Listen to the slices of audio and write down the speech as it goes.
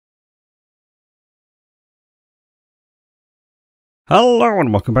Hello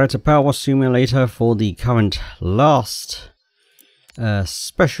and welcome back to PowerWash Simulator for the current last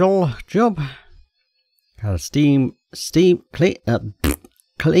special job. How to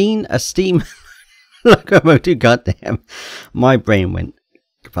clean a steam locomotive. Goddamn, my brain went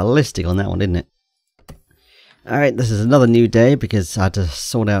ballistic on that one, didn't it? Alright, this is another new day because I had to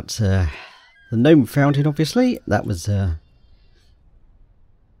sort out the gnome fountain, obviously. That was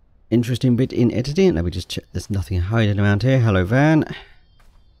interesting bit in editing. Let me just check there's nothing hiding around here. Hello, van.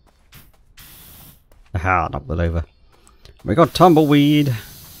 Aha, knocked that over. We got tumbleweed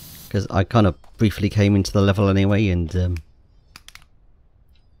because I kind of briefly came into the level anyway and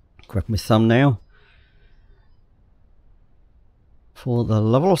grabbed my thumbnail for the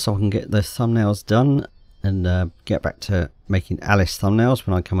level so I can get the thumbnails done and get back to making Alice thumbnails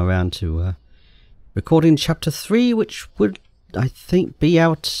when I come around to recording chapter 3, which would I think be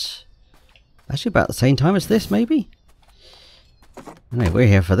out actually about the same time as this, maybe. Anyway, we're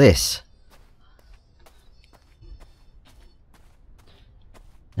here for this.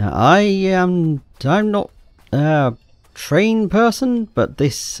 Now I'm not a trained person, but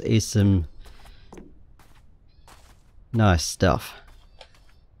this is some nice stuff.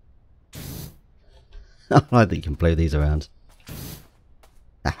 I think you can blow these around.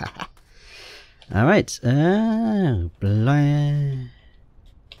 Alright, oh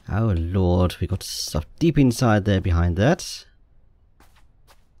lord, we got stuff deep inside there behind that.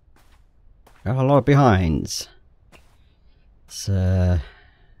 Got a lot of behinds. So,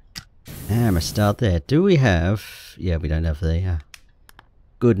 I'm gonna start there. Do we have, yeah, we don't have the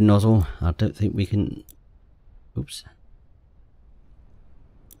good nozzle. I don't think we can, oops.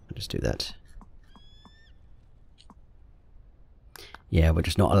 I'll just do that. Yeah, we're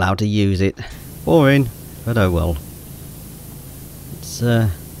just not allowed to use it. Boring, but oh well. Let's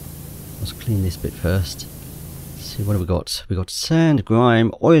clean this bit first. Let's see, what have we got? We got sand,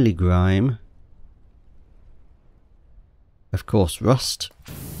 grime, oily grime. Of course, rust.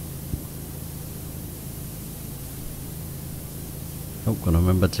 Oh, gotta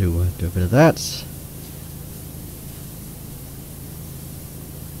remember to do a bit of that.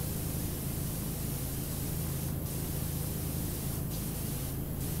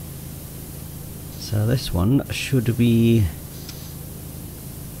 So this one should be,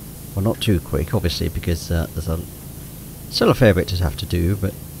 well, not too quick, obviously, because there's still a fair bit to have to do,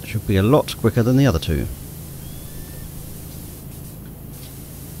 but it should be a lot quicker than the other two.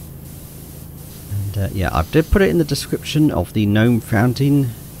 And yeah, I did put it in the description of the gnome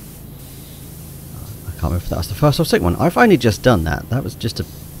fountain. I can't remember if that was the first or second one. I've only just done that. That was just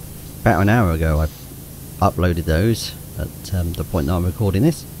about an hour ago I uploaded those at the point that I'm recording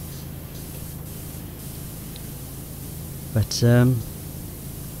this. But I'm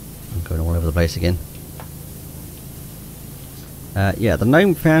going all over the place again. Yeah, the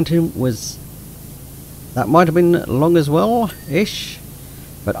gnome fountain was, that might have been long as well-ish,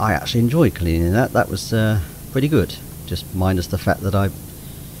 but I actually enjoyed cleaning that. That was pretty good. Just minus the fact that I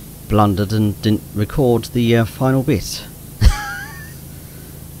blundered and didn't record the final bit.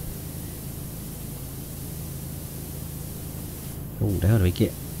 Oh, how do we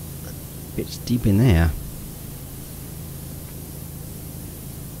get bits deep in there?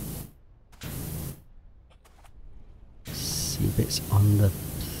 Bits on the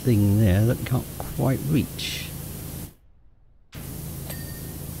thing there that we can't quite reach.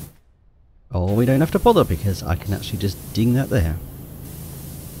 Or we don't have to bother because I can actually just ding that there.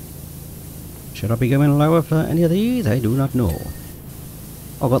 Should I be going lower for any of these? I do not know.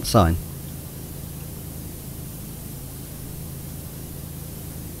 Oh, I've got the sign.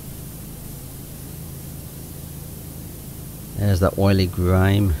 There's that oily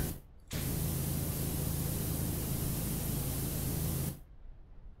grime.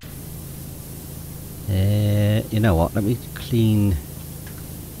 You know what, let me clean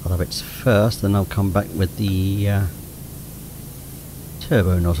other bits first, then I'll come back with the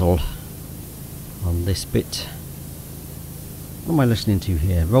turbo nozzle on this bit. What am I listening to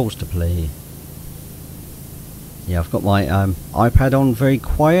here? Roles to play. Yeah, I've got my iPad on very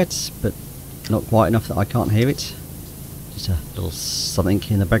quiet, but not quite enough that I can't hear it. Just a little something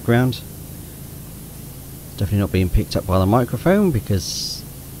in the background. It's definitely not being picked up by the microphone because,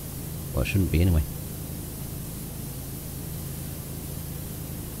 well, it shouldn't be anyway.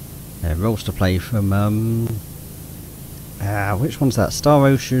 Roles to play from which one's that? Star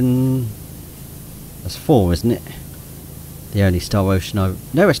Ocean. That's 4, isn't it? The only Star Ocean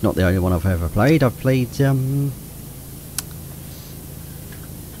I've, no, it's not the only one I've ever played. I've played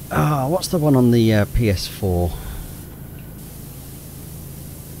what's the one on the PS4?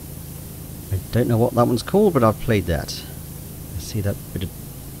 I don't know what that one's called, but I've played that. Let's see that bit of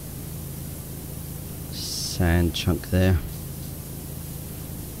sand chunk there.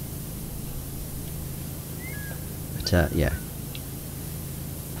 But yeah.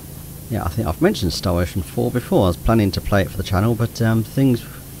 Yeah, I think I've mentioned Star Ocean 4 before. I was planning to play it for the channel, but things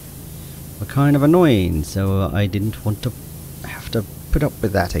were kind of annoying, so I didn't want to have to put up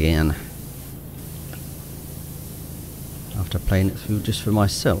with that again. After playing it through just for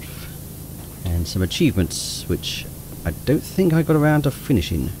myself. And some achievements, which I don't think I got around to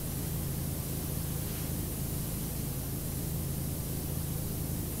finishing.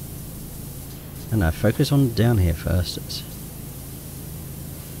 And I focus on down here first. Let's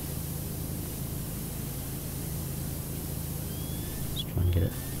try and get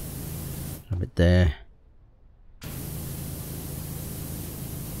it a bit there.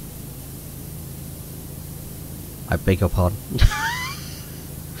 I beg your pardon.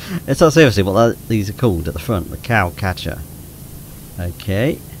 It's not seriously what these are called at the front. The cow catcher.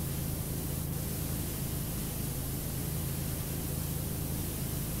 Okay.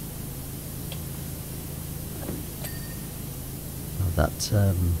 Oh, that's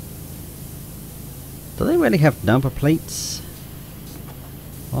do they really have number plates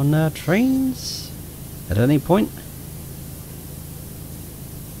on trains at any point?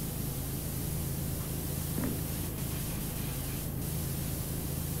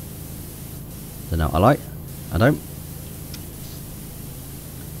 Don't know what I like. I don't.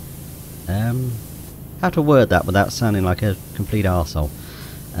 How to word that without sounding like a complete arsehole.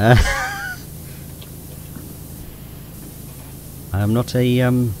 I am not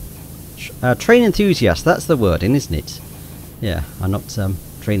a train enthusiast. That's the wording, isn't it? Yeah, I'm not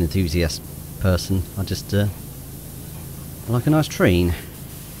train enthusiast person. I just I like a nice train.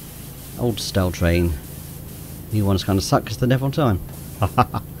 Old style train. New ones kind of suck because they're never on time.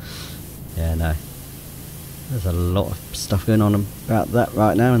 Yeah, no. There's a lot of stuff going on about that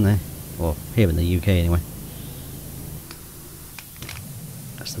right now, isn't there? Or here in the UK, anyway.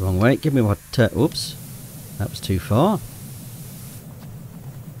 That's the wrong way. Give me what... whoops. That was too far.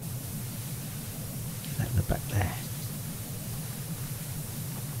 Get that in the back there.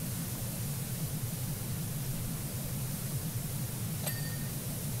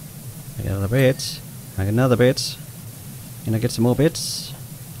 I got another bit. I got another bit. Can I get some more bits?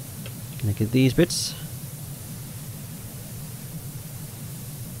 Can I get these bits?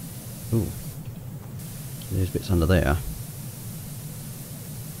 Ooh. There's bits under there.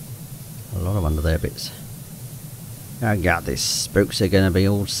 A lot of under there bits. I got this. Spokes are going to be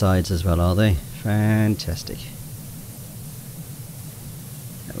all sides as well, are they? Fantastic.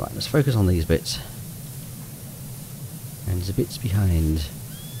 Right, let's focus on these bits. And the bits behind.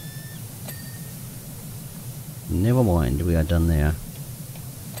 Never mind, we are done there.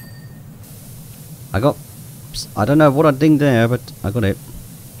 I don't know what I dinged there, but I got it.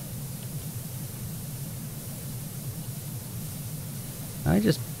 I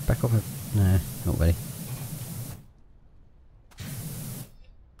just back off. No, not really.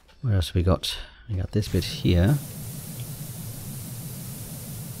 What else have we got? We got this bit here.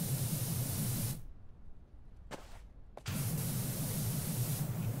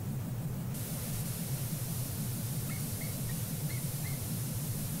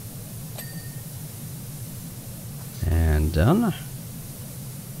 And done.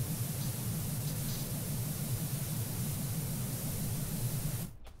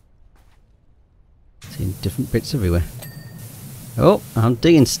 Seeing different bits everywhere. Oh, I'm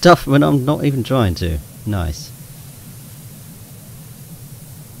digging stuff when I'm not even trying to. Nice.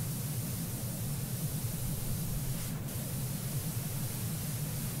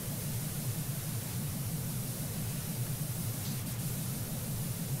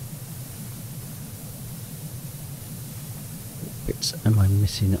 What bits am I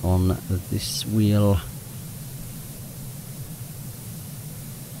missing on this wheel?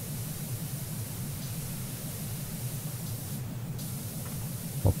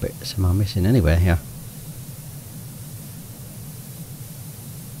 What bits am I missing anywhere here?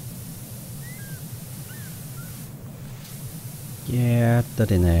 Yeah,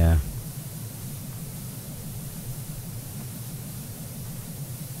 that in there.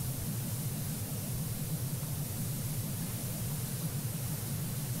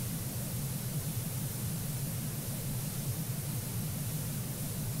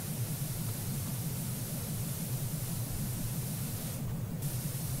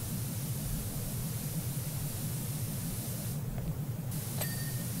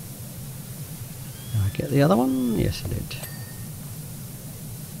 Get the other one? Yes, I did.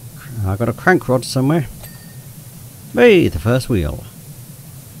 I got a crank rod somewhere. Hey, the first wheel.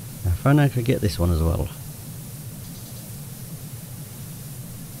 Now, if only I could get this one as well.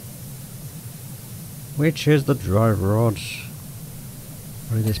 Which is the drive rod?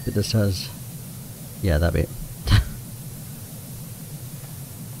 Probably this bit that says... Yeah, that bit.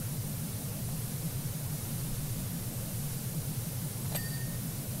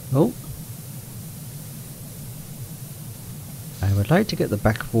 Oh. I would like to get the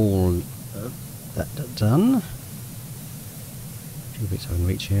back wall that done. Two bits I can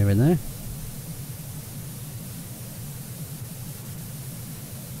reach here and there.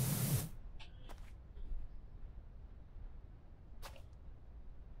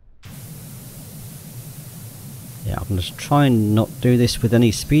 Yeah, I'm just trying not do this with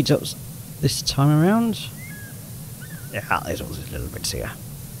any speed ups this time around. Yeah, there's always a little bit here.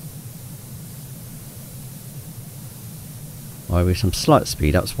 Or with some slight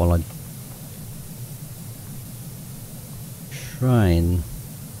speed ups while I try and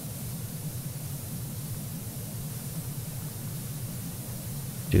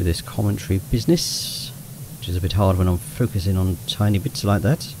do this commentary business, which is a bit hard when I'm focusing on tiny bits like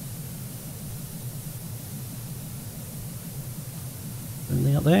that.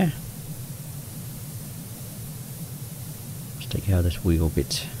 Anything up there? Let's take out this wheel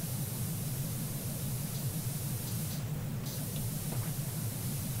bit.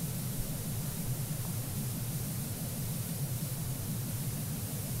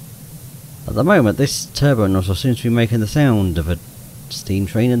 At the moment, this turbo nozzle seems to be making the sound of a steam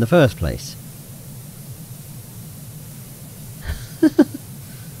train in the first place.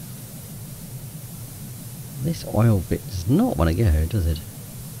 This oil bit does not want to go, does it?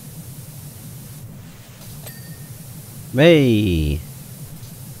 Hey!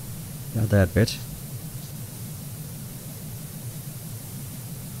 Got that bit.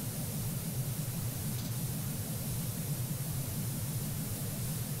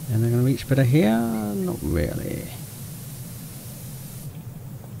 Am I going to reach better here? Not really.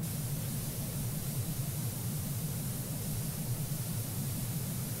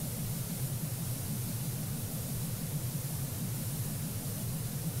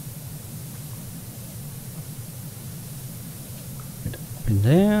 Get up in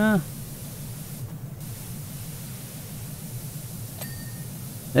there.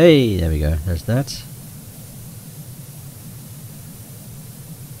 Hey, there we go. There's that.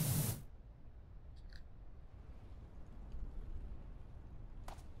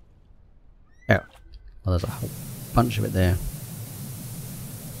 Oh, there's a whole bunch of it there.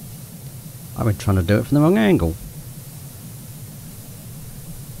 I've been trying to do it from the wrong angle.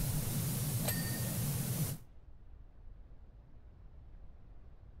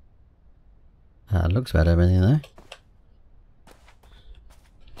 Looks about everything there.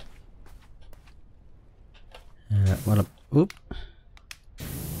 Well, oop.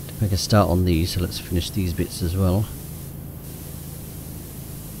 To make a start on these, so let's finish these bits as well.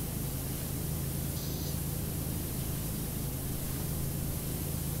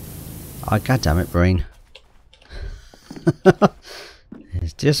 Oh, God damn it, brain.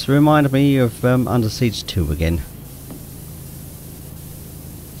 It's just reminded me of Under Siege 2 again.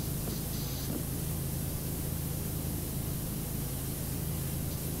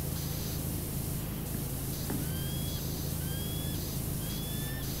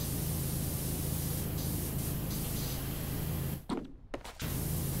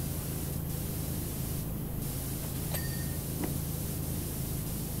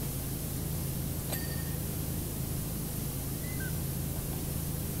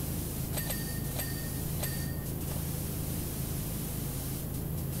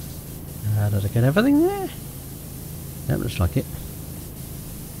 Did I get everything there? That looks like it.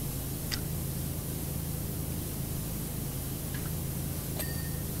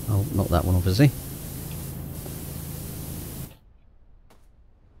 Oh, not that one obviously.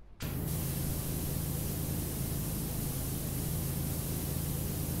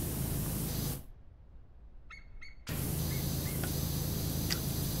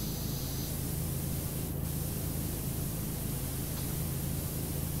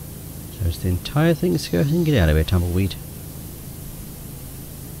 The entire thing is going to get out of here, tumbleweed.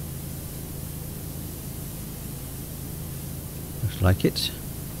 Looks like it.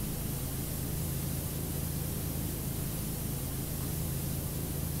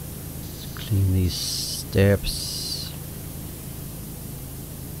 Let's clean these steps.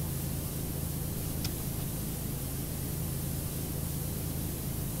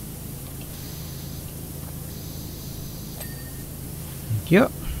 Thank you.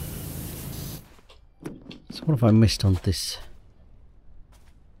 What have I missed on this?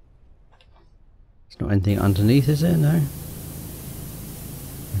 There's not anything underneath, is there? No.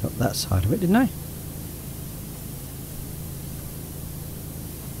 I got that side of it, didn't I?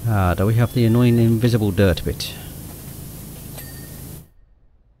 Ah, do we have the annoying invisible dirt bit?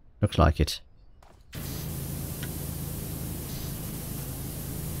 Looks like it.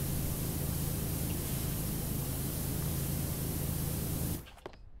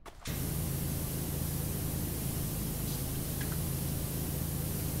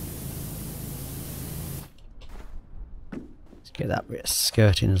 Let's get that bit of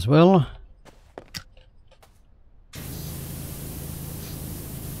skirting as well.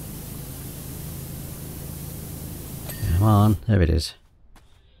 Come on, there it is.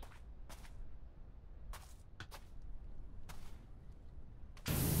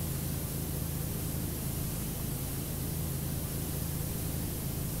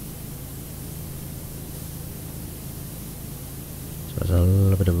 So there's a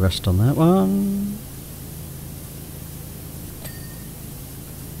little bit of rust on that one.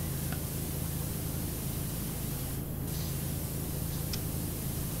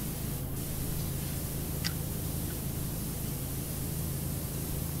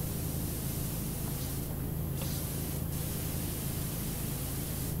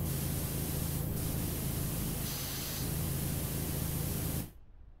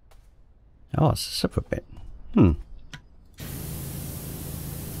 Oh, it's a separate bit. Oh,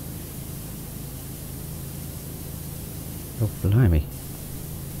 blimey.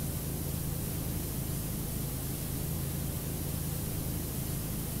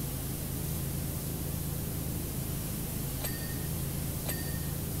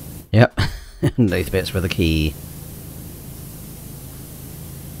 Yep, these bits were the key.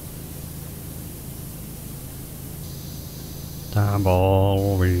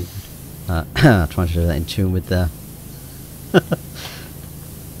 Tumbleweed. Trying to do that in tune with the...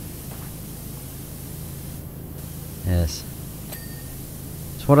 Yes.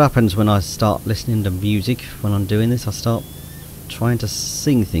 So what happens when I start listening to music when I'm doing this? I start trying to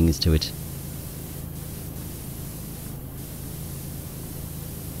sing things to it.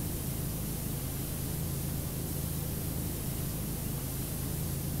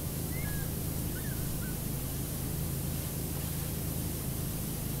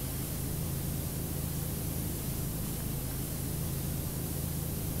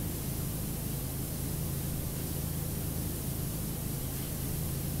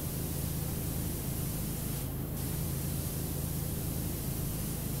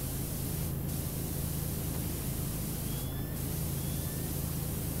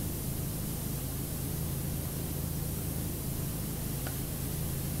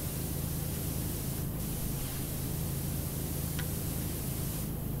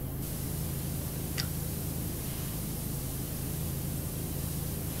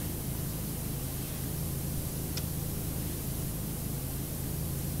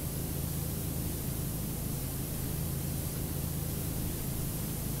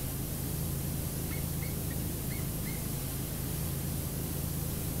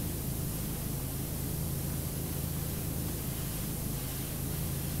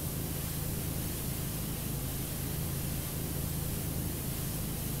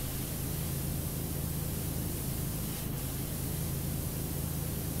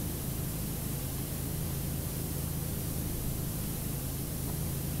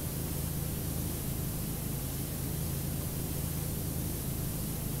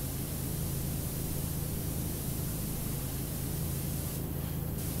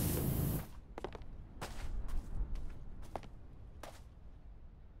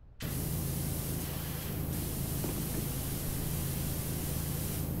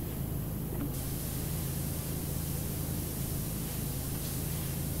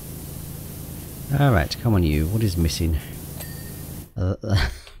 Alright, come on you. What is missing?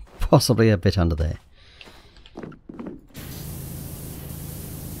 Possibly a bit under there.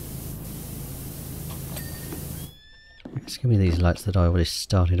 Let's give me these lights that I already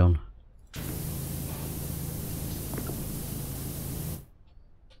started on.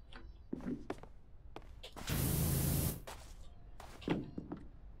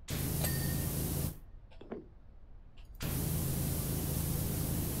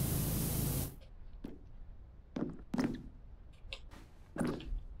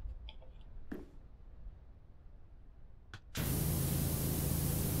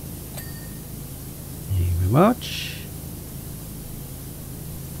 Much.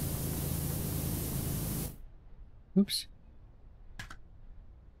 Oops.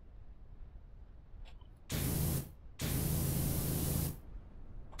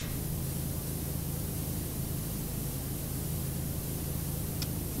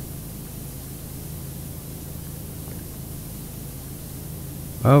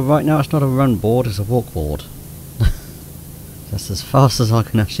 Oh, right now it's not a run board, it's a walk board. So That's as fast as I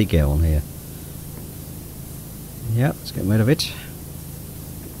can actually get on here. Yep, let's get rid of it.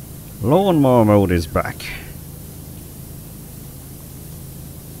 Lawnmower mode is back.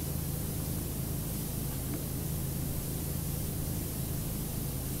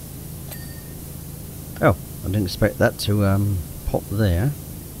 Oh, I didn't expect that to pop there.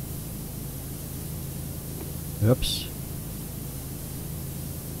 Oops.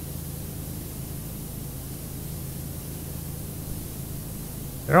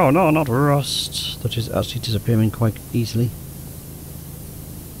 Oh no, not rust. That is actually disappearing quite easily.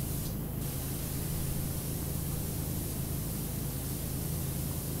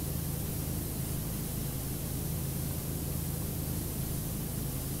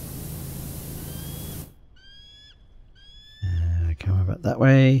 Come about that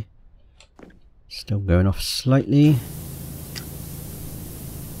way. Still going off slightly.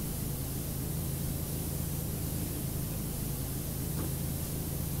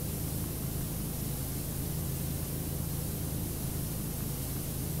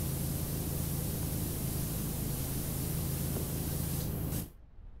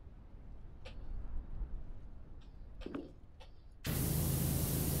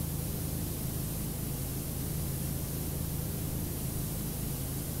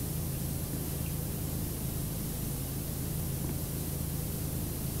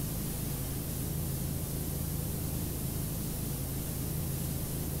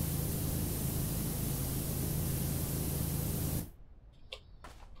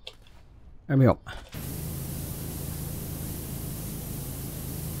 There we go.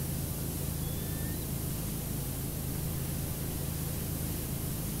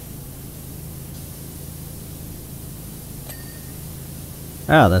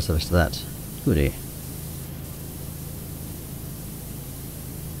 Ah, that's the rest of that. Goody.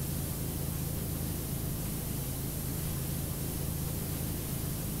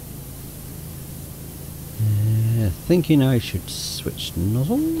 Thinking I should switch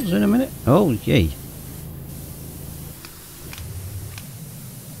nozzles in a minute. Oh, yay.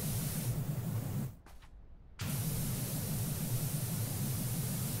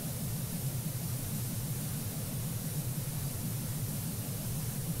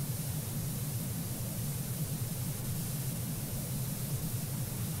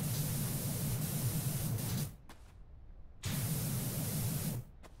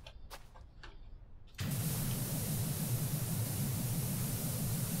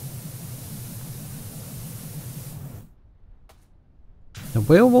 The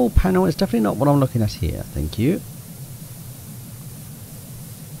wheel wall panel is definitely not what I'm looking at here, thank you.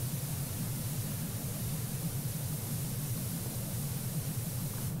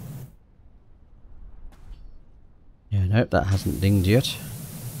 Yeah, nope, that hasn't dinged yet.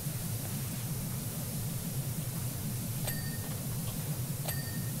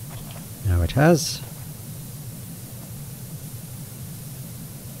 Now it has.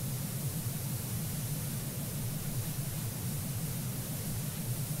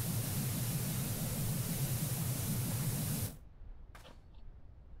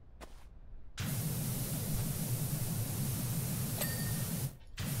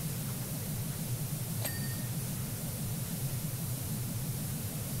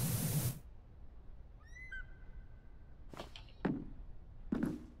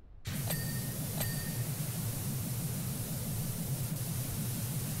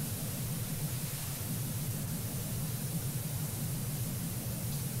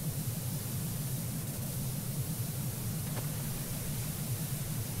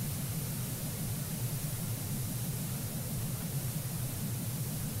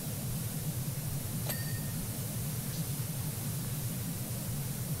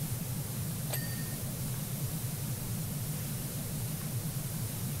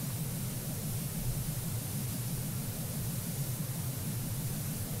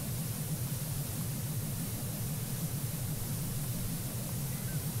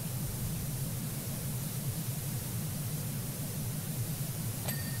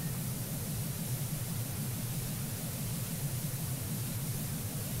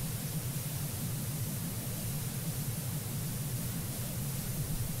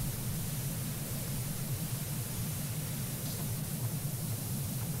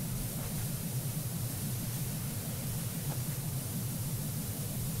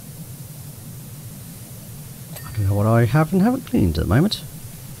 I don't know what I have and haven't cleaned at the moment.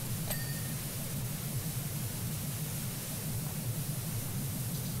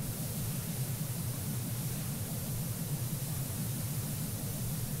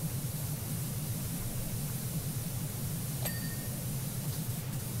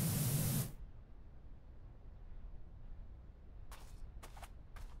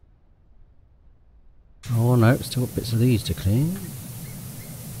 Oh no, still got bits of these to clean.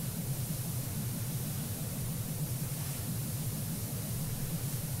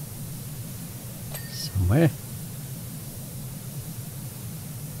 Somewhere.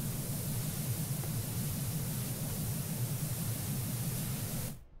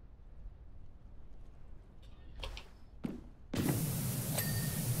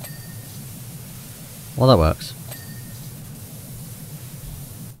 Well, that works.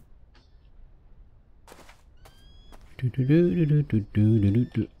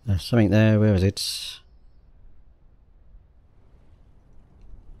 There's something there. Where is it?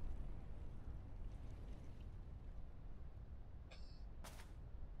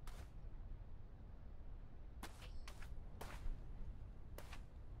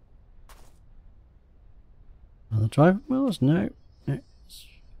 Other drive wheels? No. No.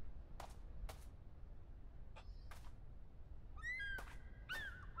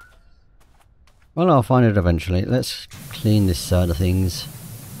 Well, I'll find it eventually. Let's clean this side of things.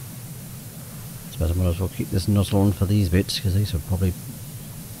 I suppose I might as well keep this nozzle on for these bits, because these are probably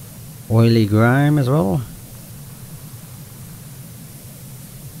oily grime as well.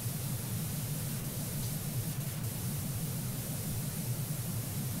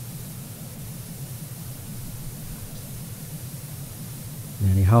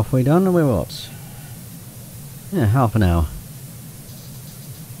 Nearly halfway done, and we're what? Yeah, half an hour.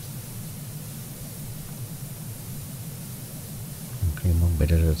 Clean one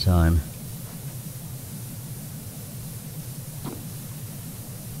bit at a time.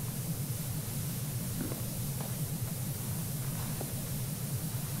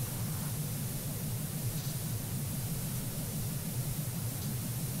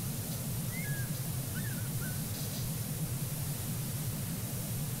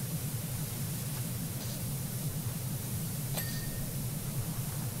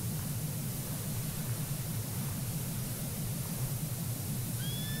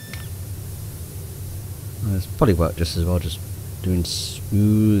 It's probably worked just as well, just doing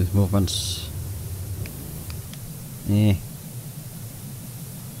smooth movements. Yeah.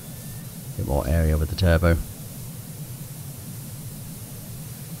 Bit more area with the turbo.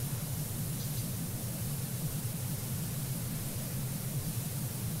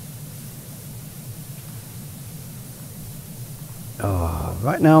 Oh,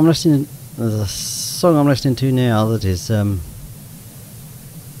 right now I'm listening. There's a song I'm listening to now that is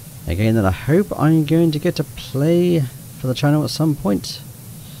again, that I hope I'm going to get to play for the channel at some point.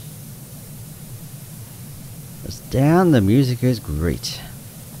 It's down, the music is great.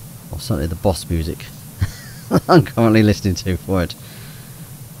 Or certainly the boss music I'm currently listening to for it.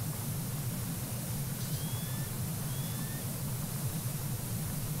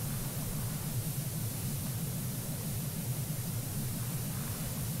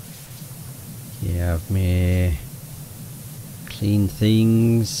 Yeah, I've me clean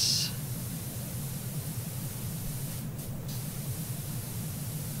things.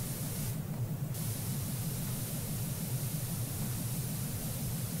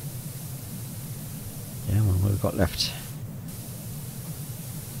 Yeah, well, what have we got left?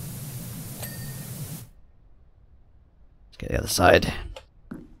 Let's get the other side.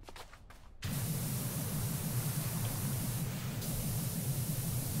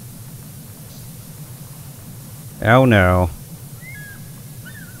 Oh no.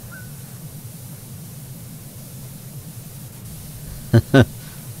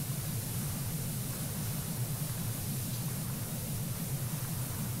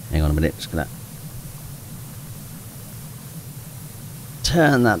 Hang on a minute, just gonna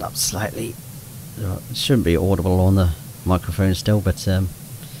turn that up slightly. It shouldn't be audible on the microphone still, but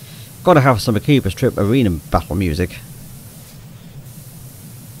gotta have some Akiba Strip arena battle music.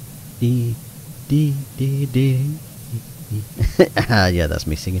 Dee dee dee dee. Yeah, that's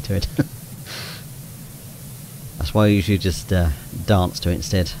me singing to it. That's why I usually just dance to it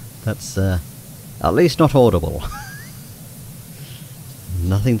instead. That's at least not audible.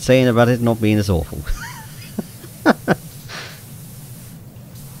 Nothing saying about it not being as awful.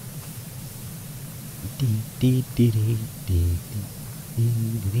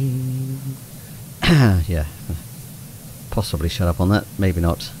 Yeah, possibly shut up on that, maybe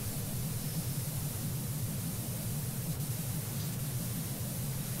not.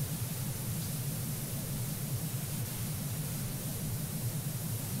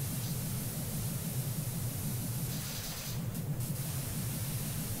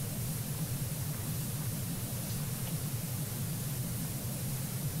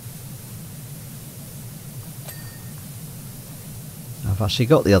 I've actually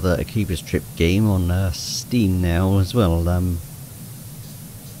got the other Akiba Strip game on Steam now as well. Oh,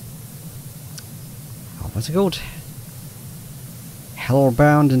 what's it called?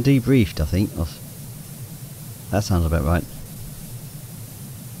 Hellbound and Debriefed, I think. That sounds about right.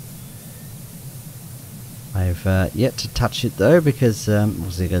 I've yet to touch it though, because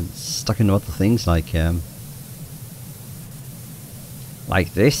obviously I get stuck into other things like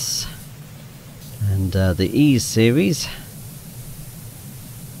this and the Ease series.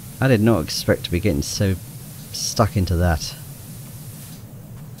 I did not expect to be getting so stuck into that.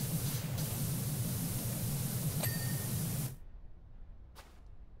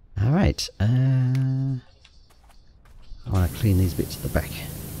 Alright, I want to clean these bits at the back.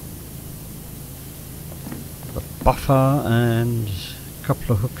 The buffer and a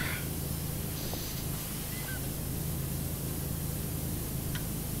couple of hook.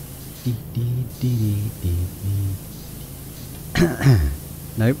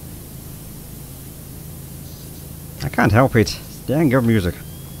 Nope. I can't help it. It's dang good music.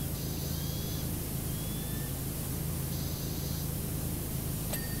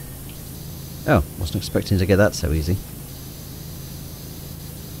 Oh, wasn't expecting to get that so easy.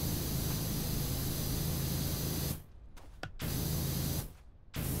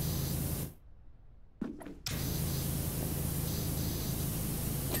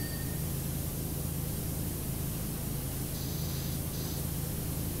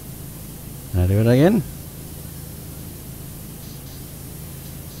 Can I do it again?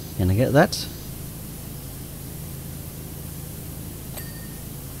 Can I get that?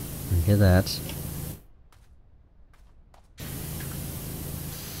 Get that.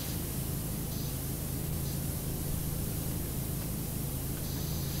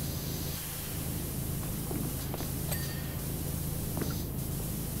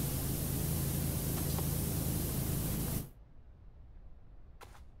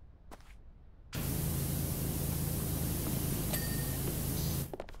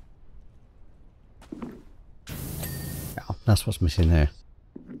 Oh, that's what's missing there.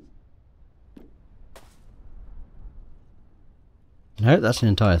 No, that's an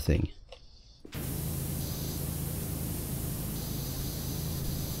entire thing.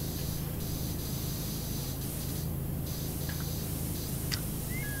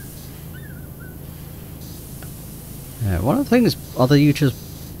 One of the things other YouTubers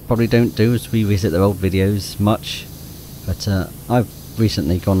probably don't do is revisit their old videos much, but I've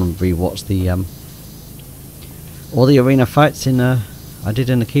recently gone and rewatched the all the arena fights in I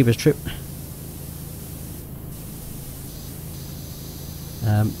did in the Akiba's trip.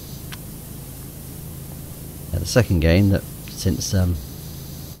 The second game, that since the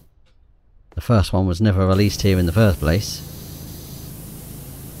first one was never released here in the first place.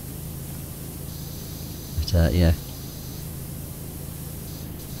 But yeah.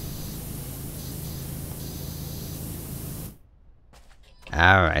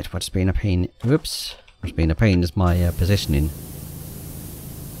 Alright, what's been a pain? Whoops. What's been a pain is my positioning.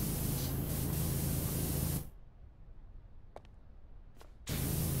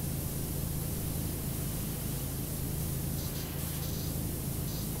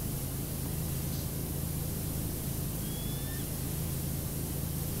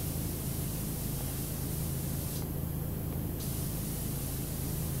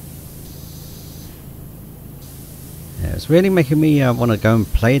 It's really making me want to go and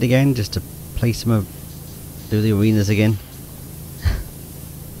play it again, just to play some of, do the arenas again.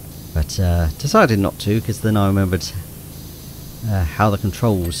 But decided not to, because then I remembered how the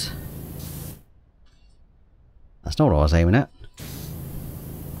controls. That's not what I was aiming at.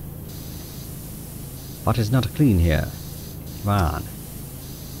 But it's not clean here. Come on.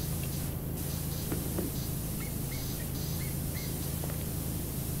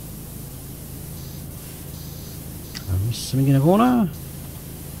 Something in a corner?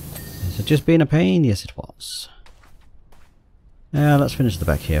 Is it just being a pain? Yes, it was. Now let's finish the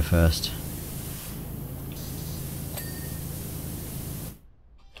back here first.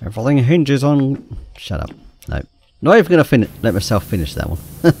 Everything hinges on. Shut up. No, not even gonna let myself finish that one.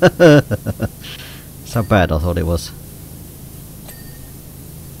 That's how bad I thought it was.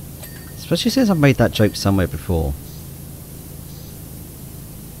 Especially since I've made that joke somewhere before.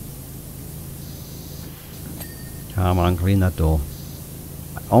 Come on, clean that door.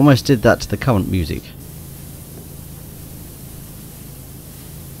 I almost did that to the current music.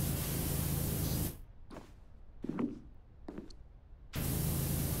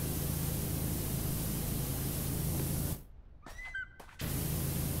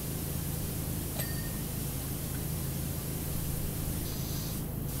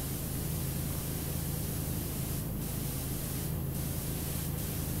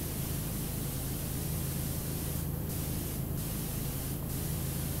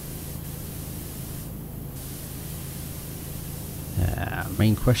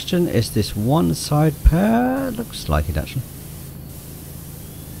 main question. Is this one side pair? Looks like it actually.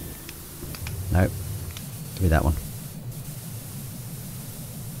 No. Give me that one.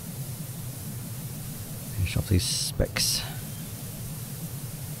 Finish off these specs.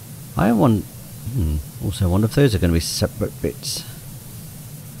 I want... also wonder if those are going to be separate bits.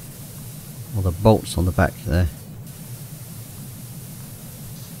 Or the bolts on the back there.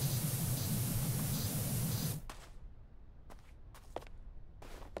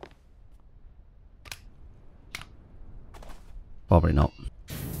 Probably not.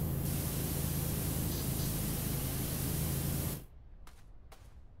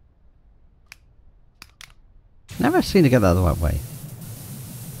 Never seem to get that the right way.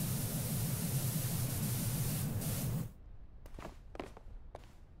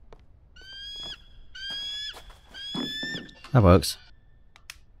 That works.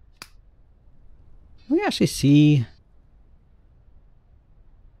 Can we actually see...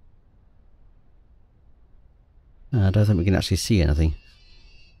 I don't think we can actually see anything.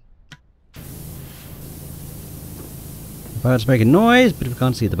 The birds making noise, but we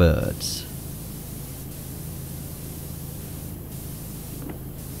can't see the birds.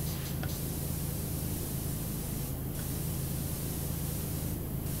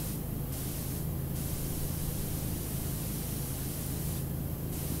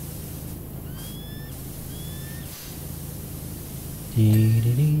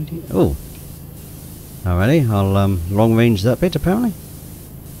 Oh. Alrighty, I'll long range that bit apparently.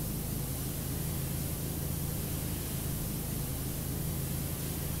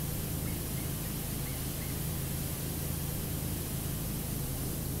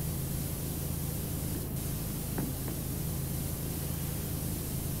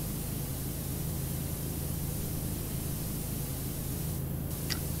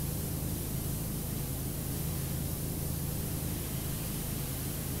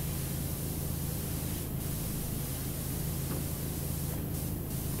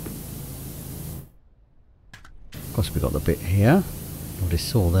 Of course we got the bit here. Already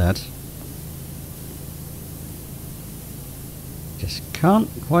saw that. Just can't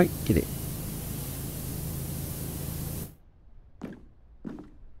quite get it.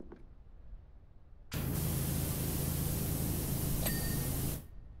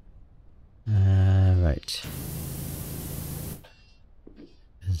 Right.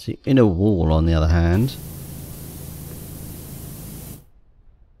 There's the inner wall on the other hand.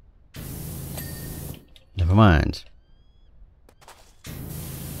 Never mind.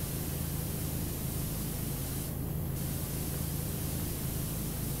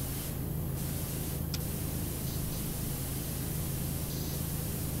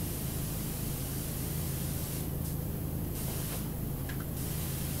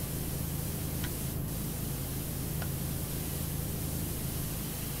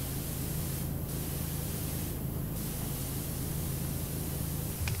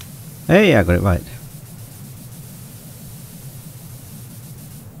 Hey, I got it right.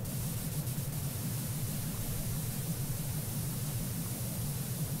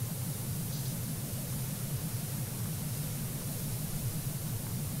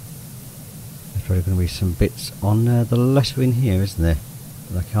 There's probably going to be some bits on the lettering here, isn't there?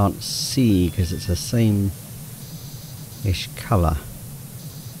 That I can't see because it's the same-ish colour.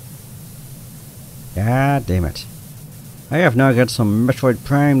 God damn it. I have now got some Metroid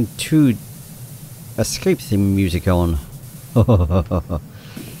Prime 2 escape theme music on. It's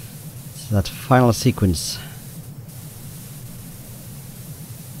that final sequence.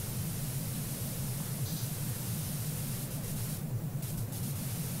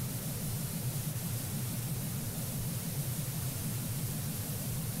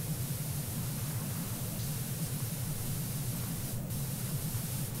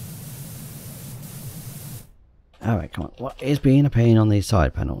 Alright, come on. What is being a pain on these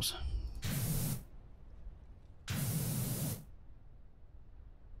side panels?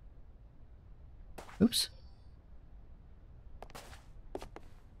 Oops.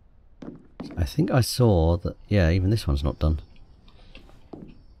 I think I saw that, yeah, even this one's not done.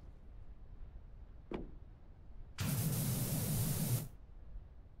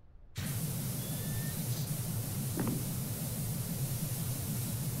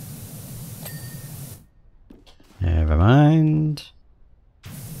 Never mind.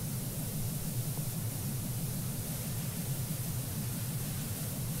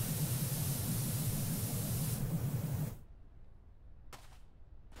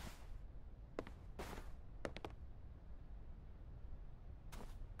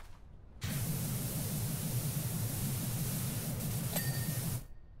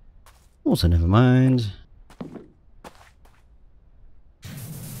 Also, never mind.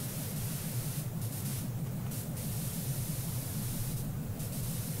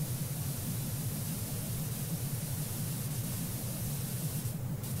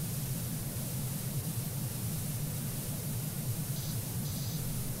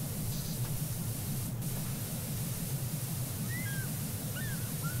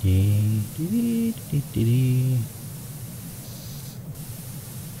 Come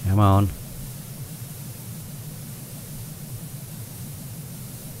on.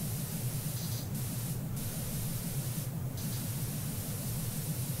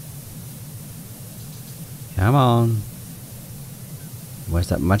 Come on. Where's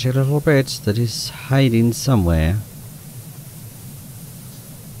that magic little bit that is hiding somewhere?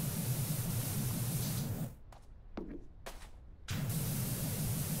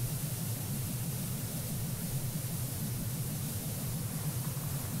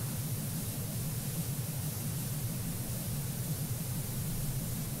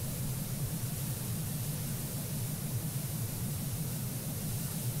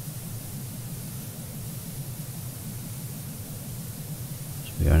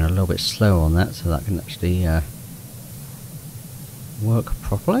 We're going a little bit slow on that so that can actually work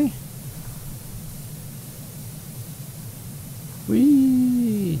properly.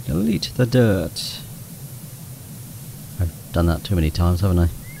 Whee! Delete the dirt. I've done that too many times, haven't I?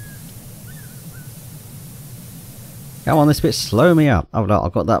 Come on, this bit, slow me up. Oh no,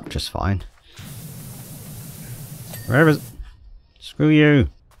 I've got that just fine. Where is it? Screw you.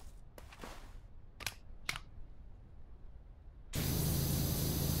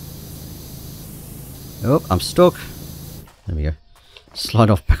 Oh, I'm stuck. There we go. Slide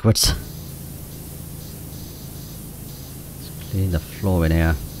off backwards. Let's clean the floor in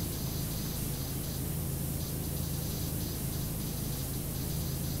here.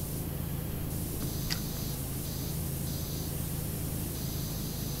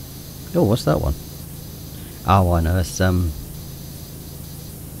 Oh, what's that one? Oh, I know. It's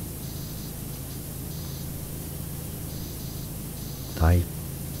I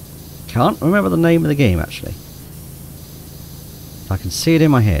can't remember the name of the game actually. I can see it in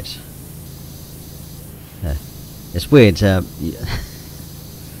my head. Yeah. It's weird. I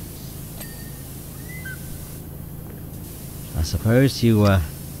suppose you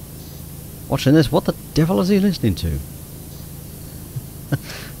watching this. What the devil is he listening to?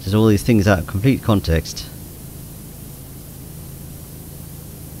 There's all these things out of complete context.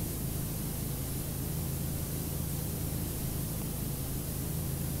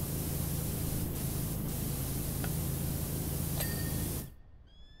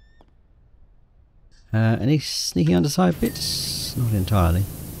 Any sneaking underside bits? Not entirely.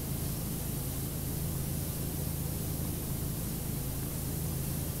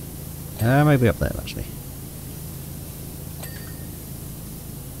 Maybe up there actually.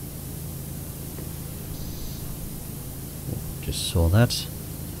 Just saw that.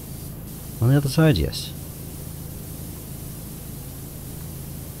 On the other side, yes.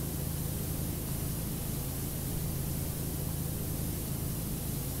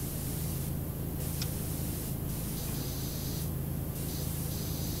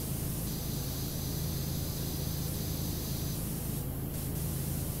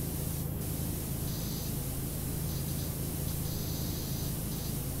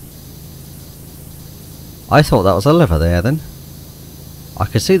 I thought that was a lever there then. I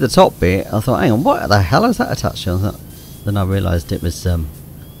could see the top bit. I thought, hang on, what the hell is that attached to? Then I realised it was oh,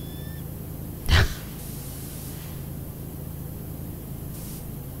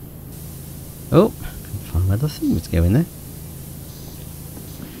 can't find where the thing was going there.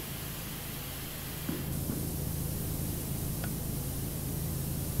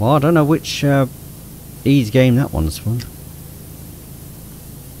 Well, I don't know which E's game that one's from.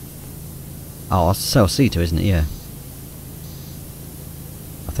 Oh, it's cell C2, isn't it? Yeah.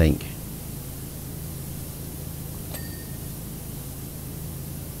 I think.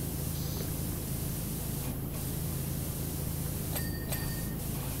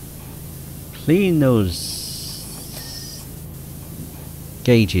 Clean those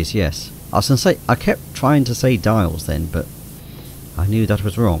gauges, yes. I was going to say, I kept trying to say dials then, but I knew that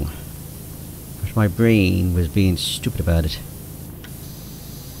was wrong. But my brain was being stupid about it.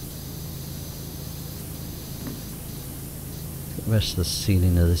 Get the rest of the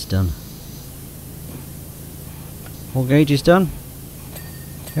ceiling of this done. All gauges done?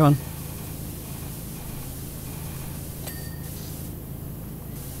 Come on.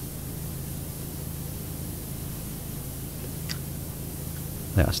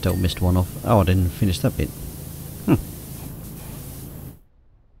 I still missed one off. Oh, I didn't finish that bit.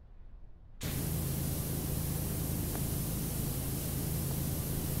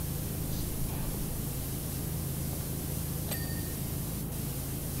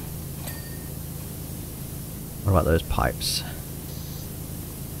 What about those pipes?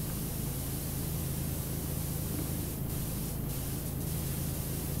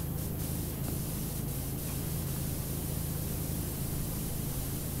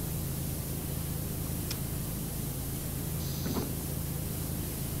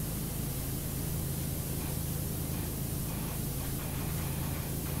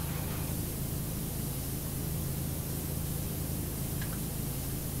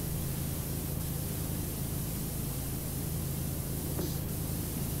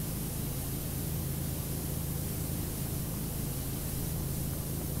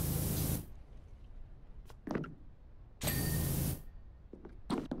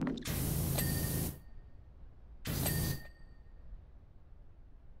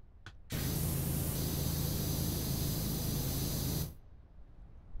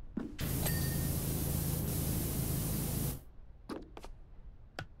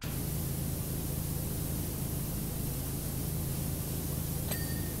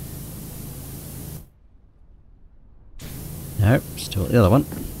 Nope, still the other one.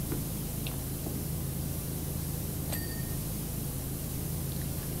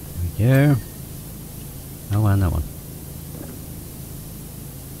 There we go. Oh, and that one.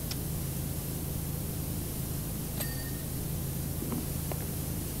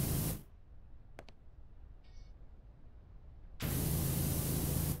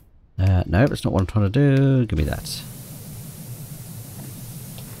 No, that's not what I'm trying to do. Give me that.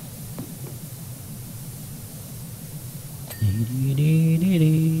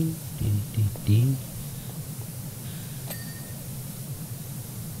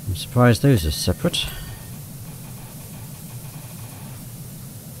 I'm surprised those are separate.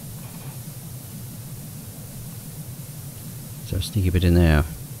 So a sneaky bit in there.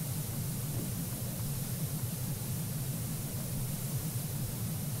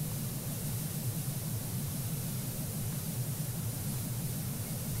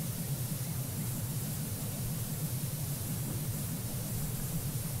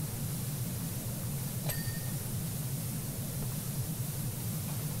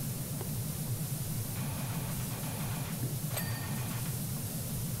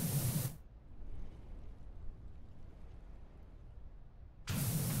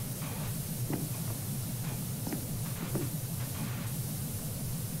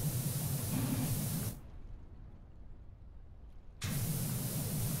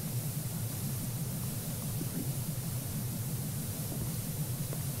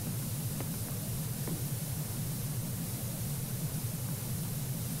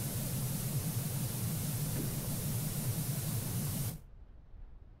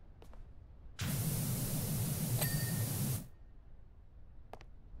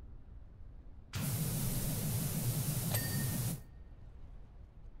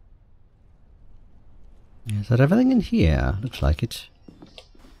 Is that everything in here? Looks like it.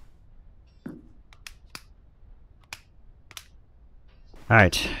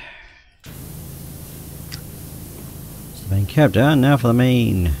 Alright. It's the main cab down, now for the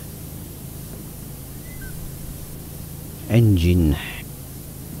main engine.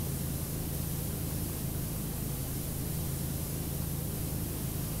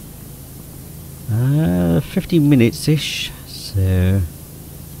 Uh, 50 minutes-ish, so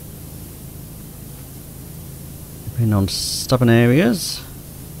depending on stubborn areas,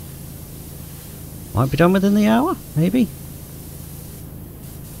 might be done within the hour, maybe.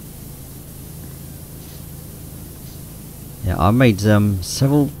 Yeah, I made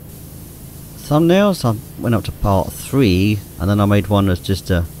several thumbnails. I went up to part 3, and then I made one that's just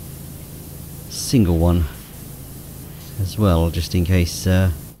a single one as well, just in case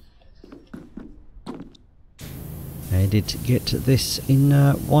I did get this in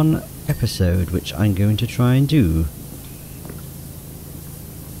one episode, which I'm going to try and do.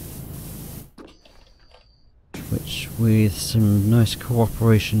 Which, with some nice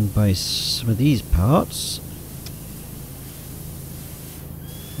cooperation by some of these parts.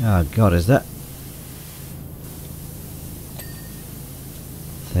 Oh god, is that?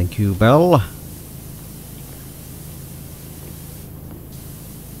 Thank you, Belle.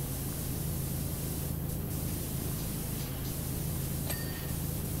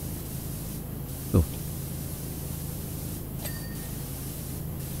 Oh.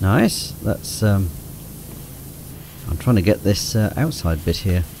 Nice. That's I'm trying to get this outside bit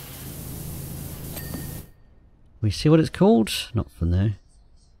here. We see what it's called? Not from there.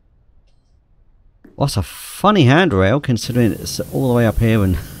 What's a funny handrail considering it's all the way up here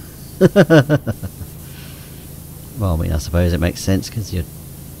and well, I mean, I suppose it makes sense because you're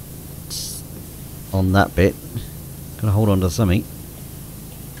on that bit. Gotta hold on to something.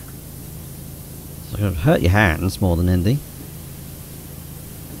 It's gonna hurt your hands more than anything.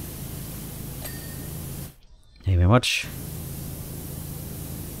 Thank you very much.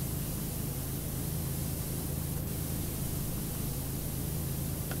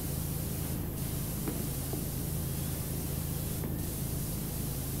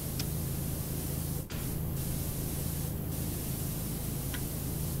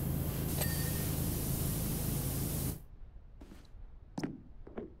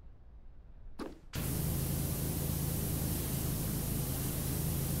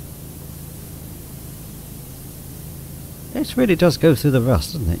 This really does go through the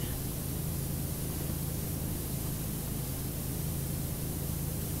rust, doesn't it?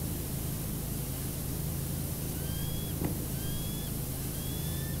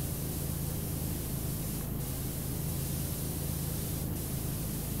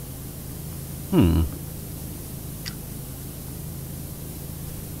 Hmm.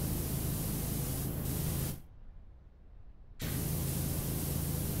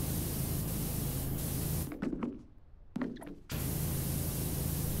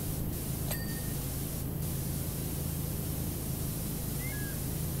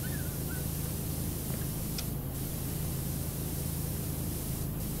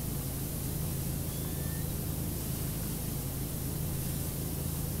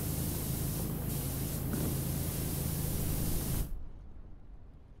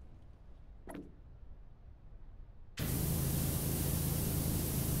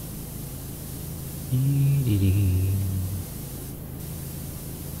 Yep.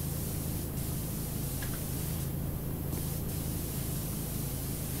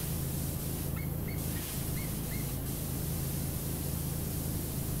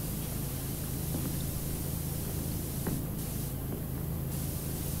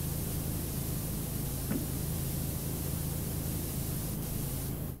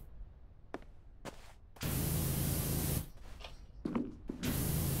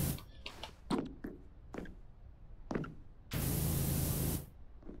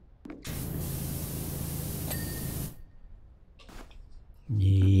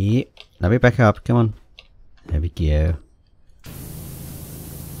 Let me back up. Come on. There we go.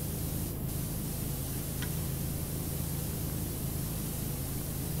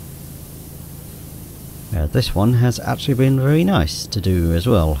 This one has actually been very nice to do as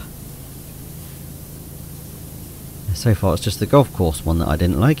well. So far it's just the golf course one that I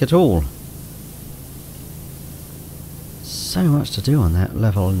didn't like at all. So much to do on that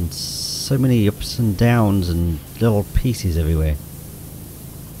level and so many ups and downs and little pieces everywhere.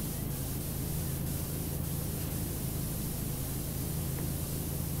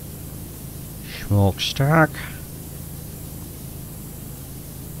 Smokestack.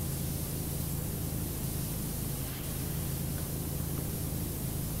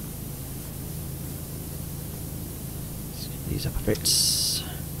 These upper bits,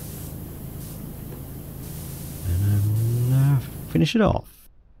 and finish it off.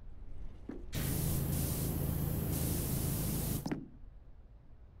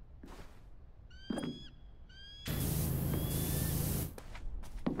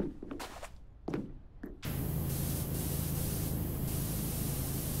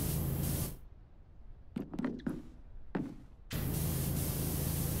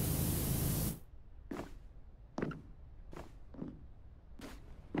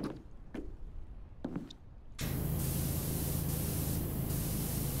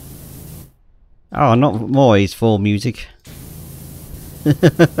 Oh, not Moy's for music. There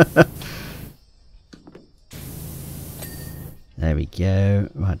we go.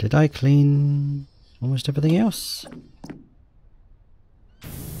 Right, did I clean almost everything else?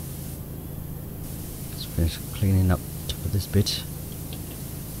 Let's finish cleaning up top of this bit.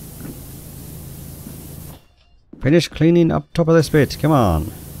 Finish cleaning up top of this bit, come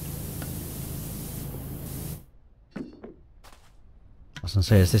on. I was going to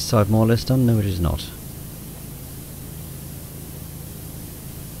say, is this side more or less done? No, it is not.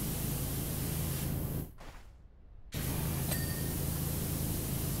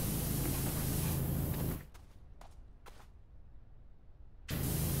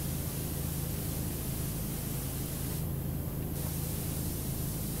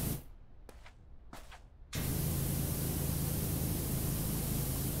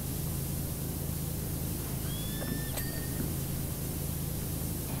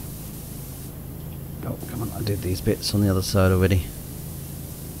 Oh, come on, I did these bits on the other side already.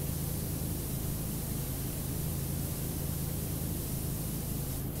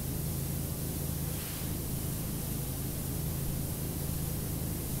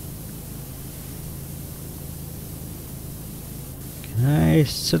 Can I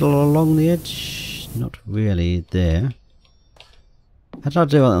sidle along the edge? Not really there. How did I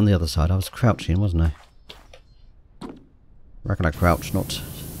do it on the other side? I was crouching, wasn't I? Regular crouch, not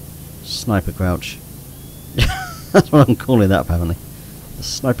sniper crouch. That's what I'm calling that, apparently. The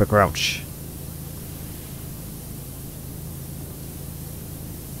sniper crouch.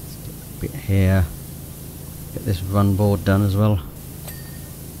 Let's get a bit here. Get this run board done as well.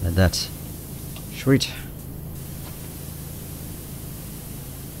 Like that. Sweet.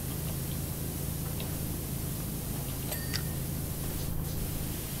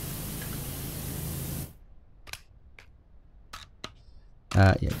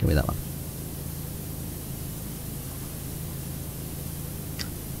 Yeah, give me that one.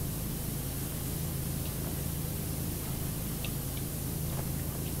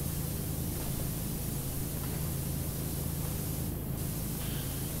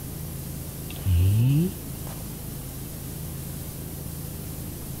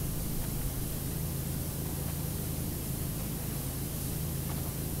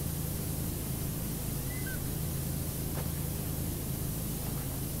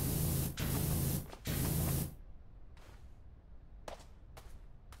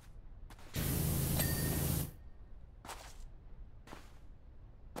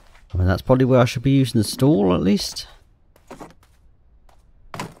 I mean, that's probably where I should be using the stall, at least.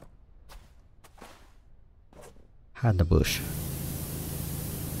 Had the bush.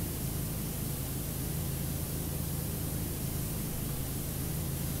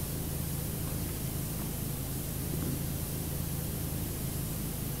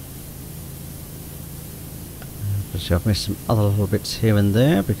 Obviously I've missed some other little bits here and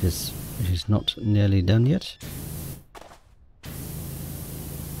there because it is not nearly done yet.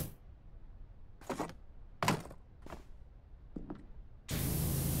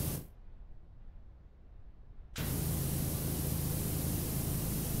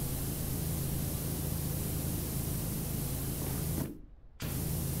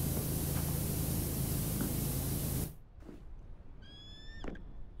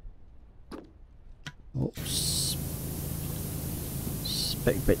 Oops.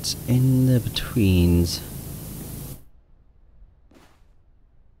 Spec bits in the betweens.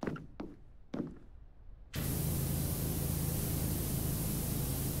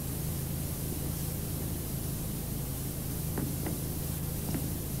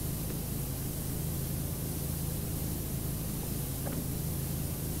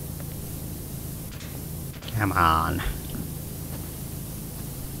 Come on.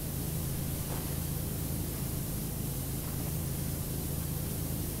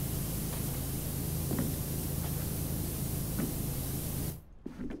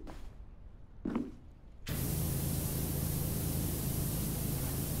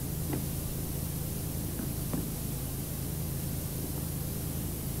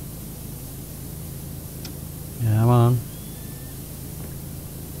 Come on.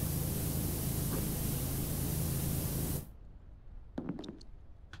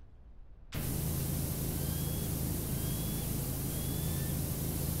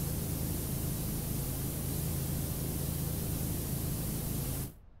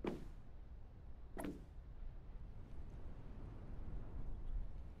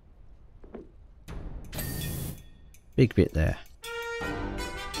 Big bit there.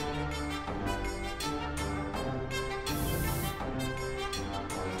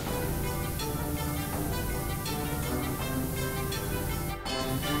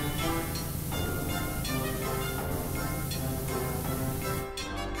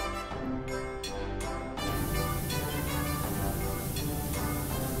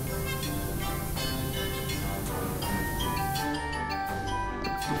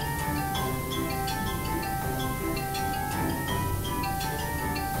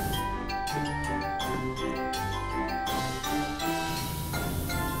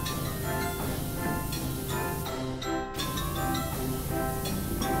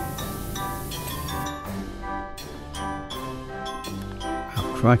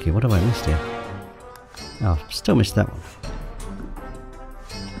 Crikey, what have I missed here? Oh, still missed that one.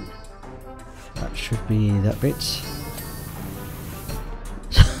 That should be that bit.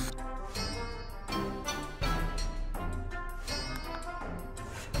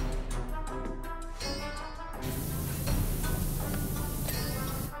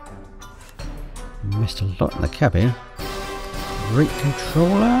 Missed a lot in the cab here. Brake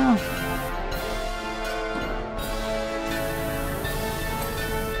controller.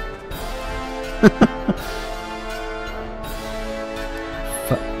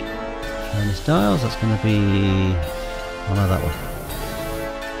 Furnace dials, that's going to be... oh no, that one.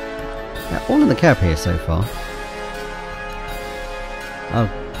 Yeah, all in the cab here so far. Oh,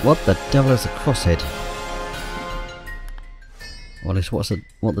 what the devil is a crosshead? Well, at least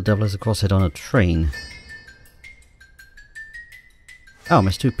what the devil is a crosshead on a train? Oh, I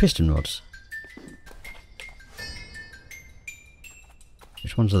missed two piston rods.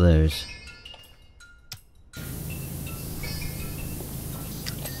 Which ones are those?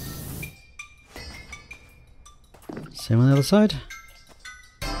 Same on the other side.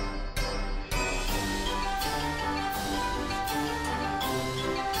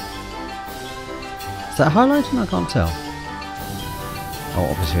 Is that highlighting? I can't tell. Oh,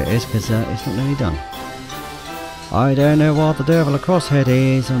 obviously it is, because it's not nearly done. I don't know what the devil a crosshead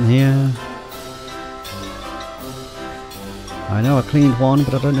is on here. I know I cleaned one,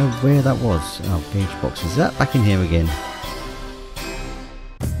 but I don't know where that was. Oh, gauge box. Is that back in here again?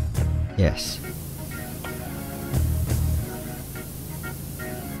 Yes.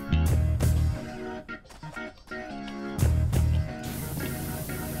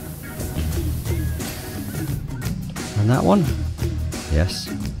 And that one? Yes.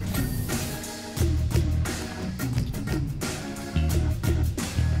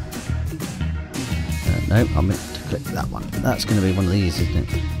 No, I meant to click that one. That's going to be one of these, isn't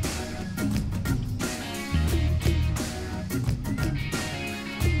it?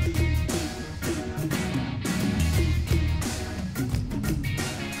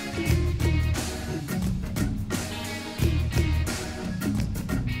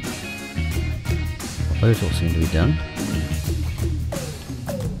 Those all seem to be done.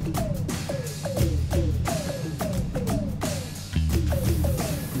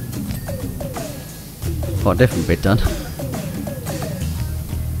 got a different bit done.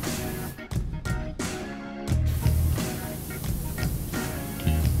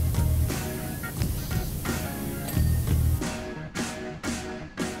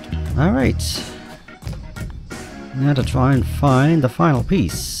 Alright. Now to try and find the final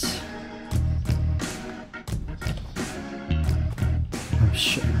piece.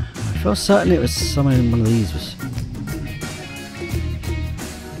 I feel certain it was somewhere in one of these.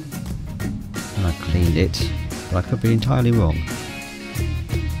 And I cleaned it, but I could be entirely wrong.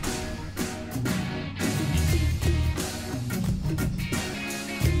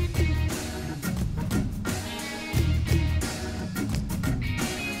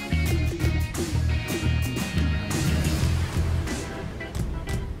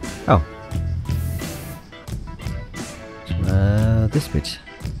 Oh. This bit.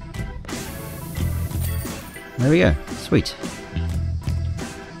 There we go. Sweet.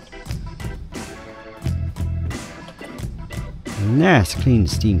 Nice clean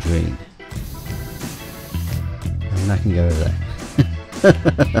steam drain. And I can go over there.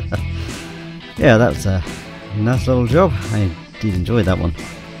 Yeah, that was a nice little job. I did enjoy that one.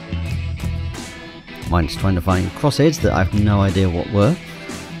 Mine's trying to find crossheads that I have no idea what were.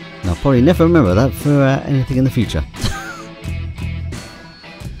 And I'll probably never remember that for anything in the future.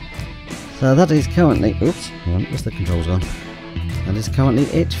 So that is currently... Oops, hang on, where's the controls gone? That is currently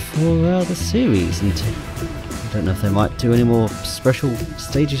it for the series, and I don't know if they might do any more special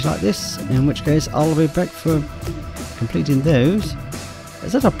stages like this, in which case I'll be back for completing those.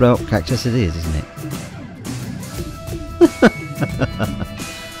 Is that a blow up cactus? It is, isn't it?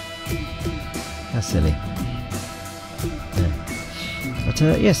 That's silly. Yeah. But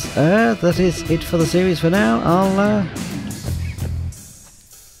yes, that is it for the series for now.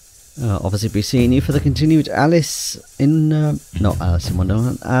 I'll obviously be seeing you for the continued Alice in... not Alice in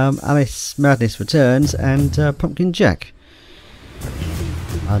Wonderland, Alice Madness Returns and Pumpkin Jack.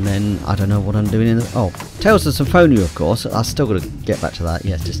 And then, I don't know what I'm doing in the... Oh, Tales of Symphonia, of course. I've still got to get back to that.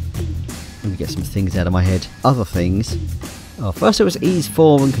 Yes, just let me get some things out of my head. Other things. Oh, first it was Ease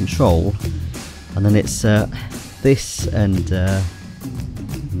 4 and Control. And then it's this and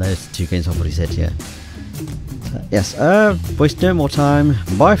those two games I've already said, yeah. Yes, waste no more time.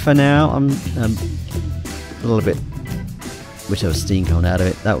 Bye for now. I'm a little bit... wish there was steam coming out of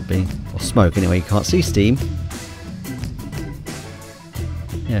it. That would be... or smoke anyway, you can't see steam.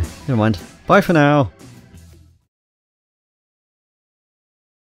 Yeah, never mind. Bye for now.